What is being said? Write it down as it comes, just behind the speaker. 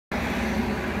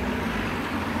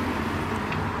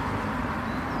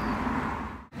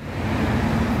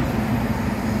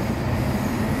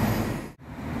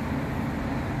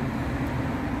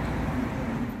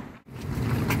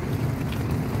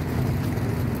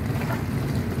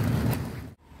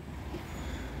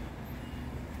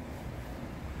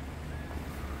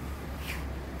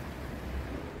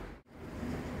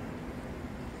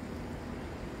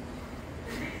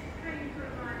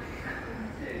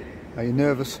Are you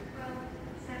nervous?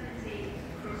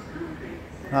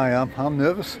 I am. I'm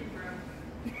nervous.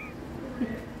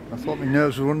 I thought my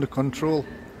nerves were under control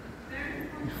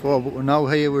before, but we're now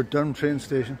here at Durham train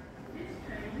station.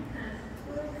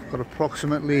 Got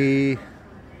approximately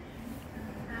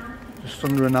just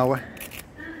under an hour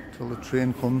till the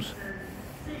train comes,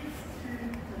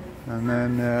 and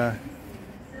then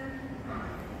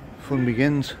fun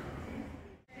begins.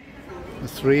 The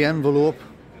three envelope,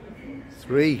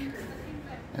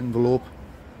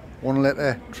 1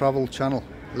 letter travel channel,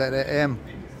 letter M.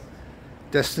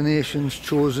 Destinations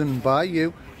chosen by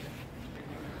you.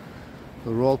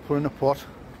 They're all put in a pot.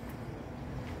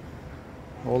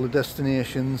 All the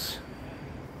destinations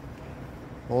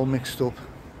all mixed up,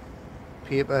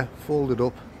 paper folded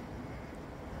up,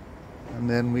 and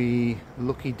then we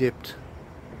lucky dipped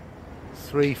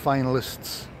 3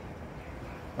 finalists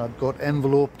that got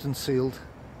enveloped and sealed,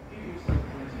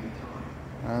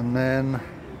 and then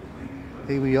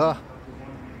here we are.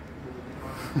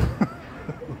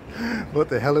 What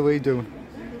the hell are we doing?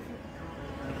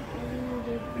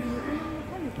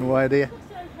 No idea.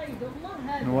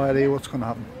 No idea what's going to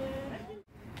happen.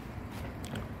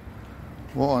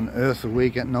 What on earth are we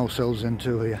getting ourselves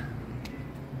into here?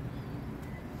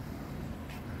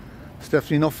 It's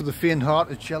definitely not for the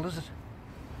faint-hearted, Shell, is it?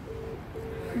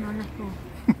 Come on, let's go.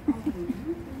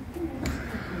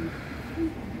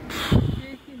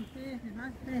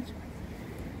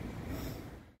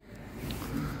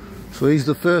 So here's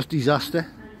the first disaster.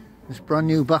 This brand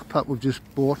new backpack we've just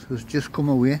bought has just come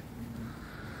away.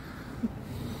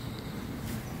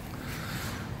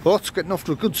 But it's getting off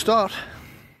to a good start.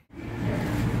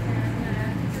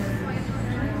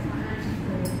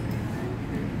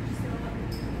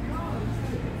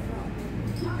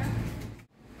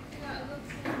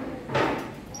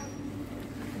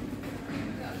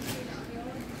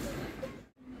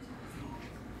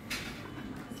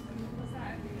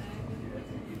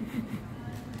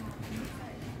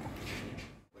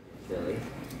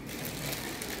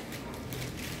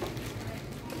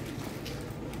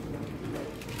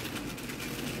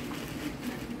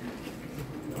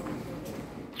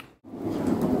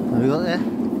 What have you got there?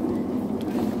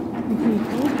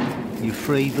 Your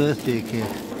free birthday cake.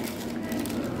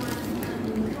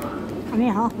 I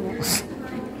need half of it.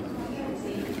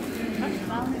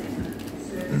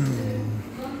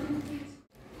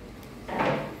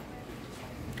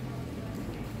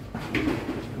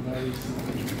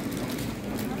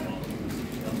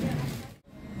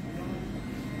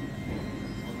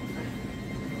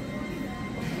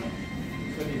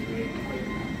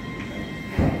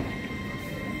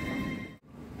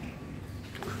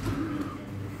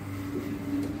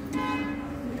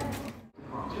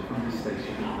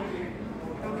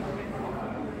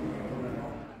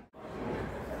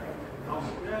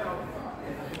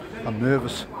 I'm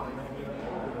nervous.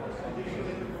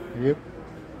 Yep.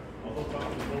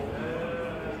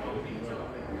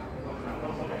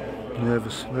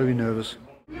 Nervous, very nervous.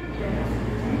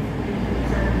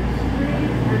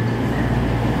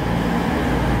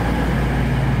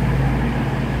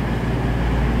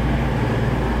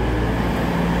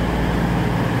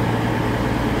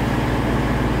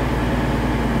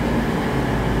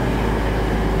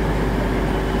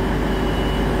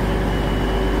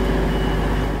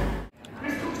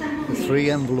 The 3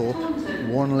 envelope,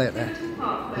 1 letter,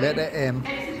 letter M,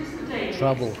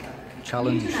 travel,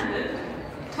 challenge.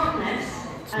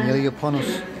 It's nearly upon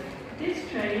us.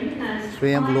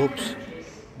 3 envelopes,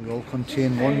 they all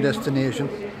contain 1 destination,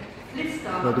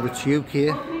 whether it's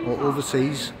UK or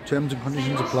overseas, terms and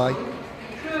conditions apply.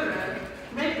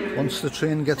 Once the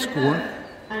train gets going,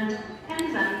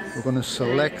 we're going to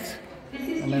select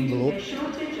an envelope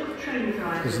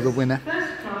as the winner.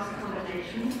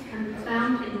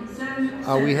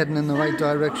 Are we heading in the right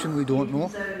direction? We don't know.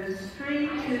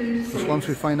 Because once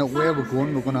we find out where we're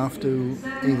going to have to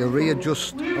either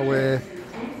readjust our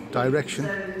direction.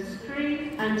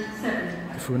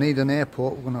 If we need an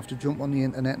airport, we're going to have to jump on the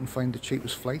internet and find the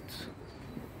cheapest flights.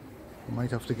 We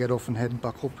might have to get off and head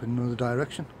back up in another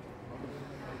direction.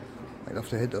 Might have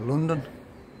to head to London.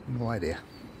 No idea.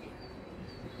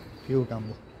 Pure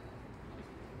gamble.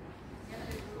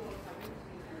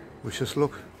 Wish us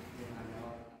luck.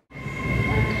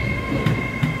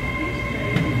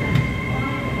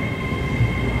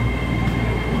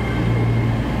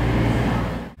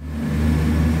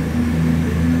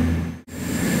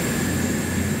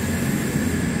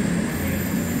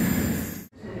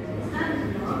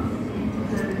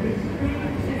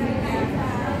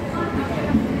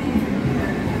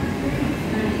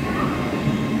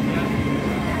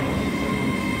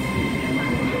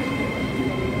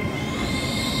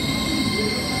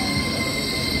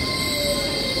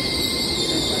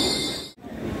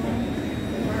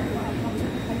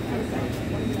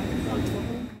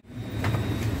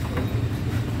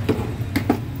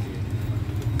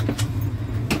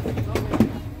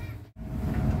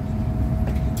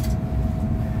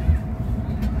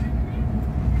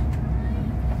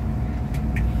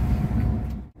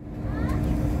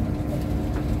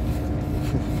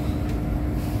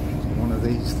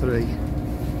 3.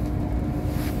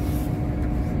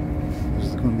 This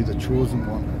is going to be the chosen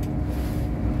one.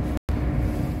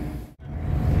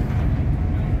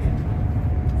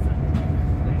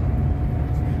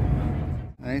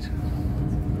 Right.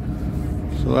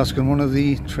 So asking one of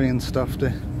the train staff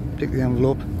to pick the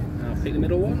envelope. I'll pick the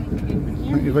middle one.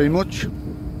 Thank you very much.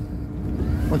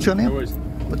 What's your name? No worries.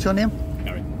 What's your name?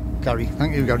 Gary. Gary.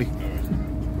 Thank you, Gary. No worries.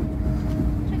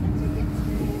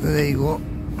 There you go.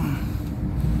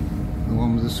 The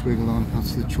one with the swiggle on,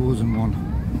 that's the chosen one.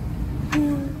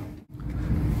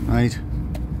 Right.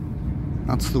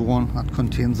 That's the one that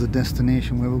contains the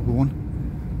destination where we're going.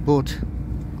 But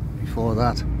before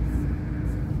that,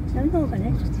 Let me open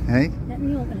it. hey? Let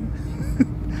me open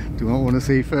Do you want to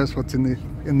see first what's in the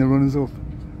runners up? it.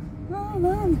 Oh,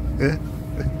 Mum. Yeah?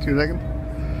 Do you reckon?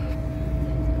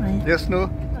 Right. Yes, no?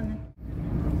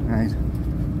 Right.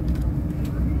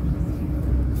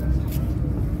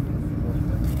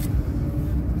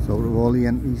 So out of all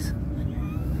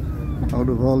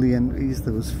the entries,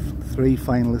 there was 3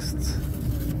 finalists.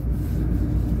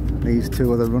 These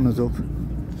 2 are the runners up.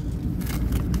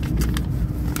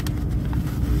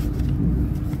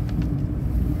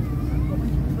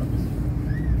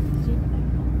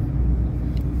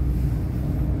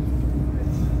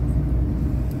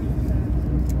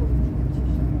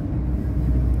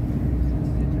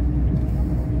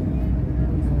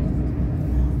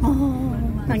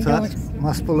 What's that?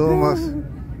 Maspalomas,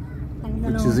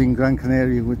 which is in Gran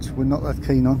Canaria, which we're not that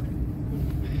keen on.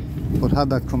 But had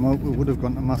that come out, we would have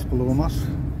gone to Maspalomas.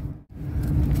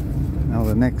 Now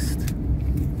the next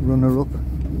runner-up.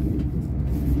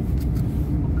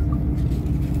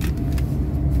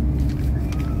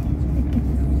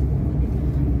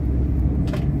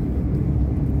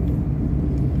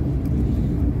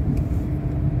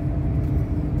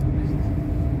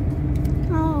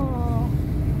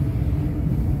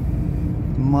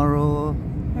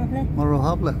 Morro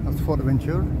Habla, that's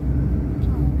Fuerteventura.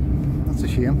 That's a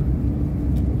shame.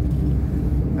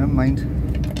 Never mind.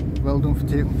 Well done for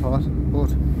taking part,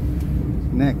 but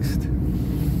next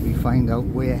we find out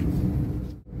where.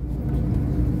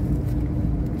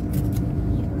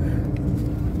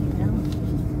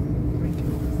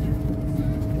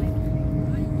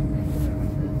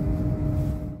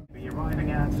 Be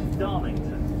arriving at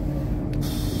Darlington.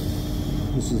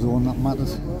 This is the one that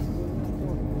matters.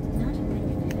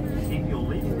 If you're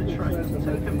leaving the train,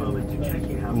 take a moment to check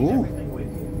you have Oh. everything with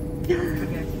you. Don't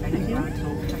forget any bags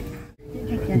or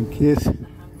papers.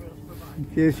 In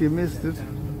case you missed it,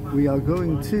 we are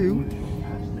going to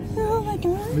Oh my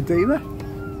God. Madeira.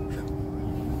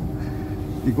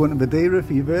 You're going to Madeira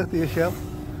for your birthday, Shell?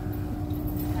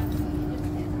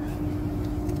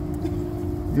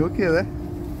 You okay there?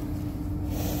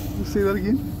 You say that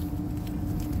again?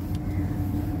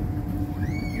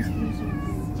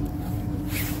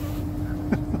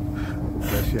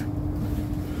 Bless you.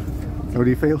 How do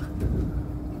you feel?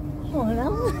 Oh,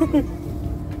 no.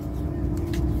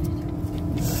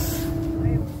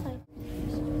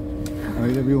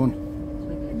 Alright everyone,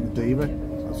 Madeira,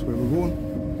 that's where we're going.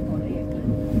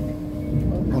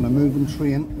 On a moving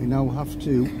train, we now have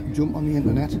to jump on the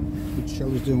internet, which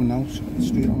Shell is doing now,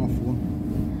 straight on our phone.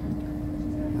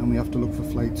 And we have to look for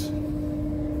flights.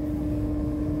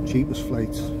 Cheapest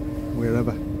flights,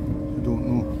 wherever. I don't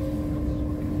know.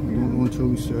 I don't know until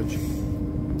we search.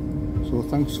 So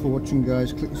thanks for watching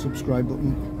guys, click the subscribe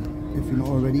button if you're not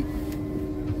already.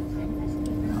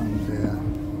 And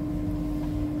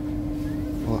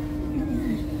what?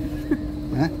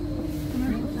 Eh?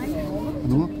 I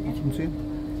know, that's what I'm saying.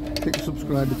 Click the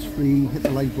subscribe, it's free, hit the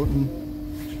like button.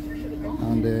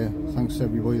 And thanks to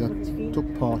everybody that took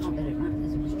part.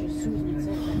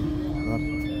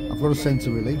 I've got a sense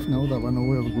of relief now that I know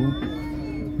where we're going.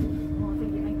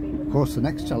 Of course, the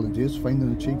next challenge is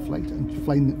finding a cheap flight and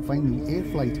finding a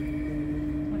flight.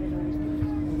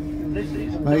 This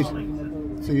is Right,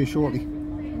 Darlington. see you shortly.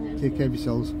 Take care of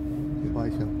yourselves. Goodbye,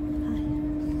 Shell.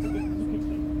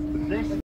 This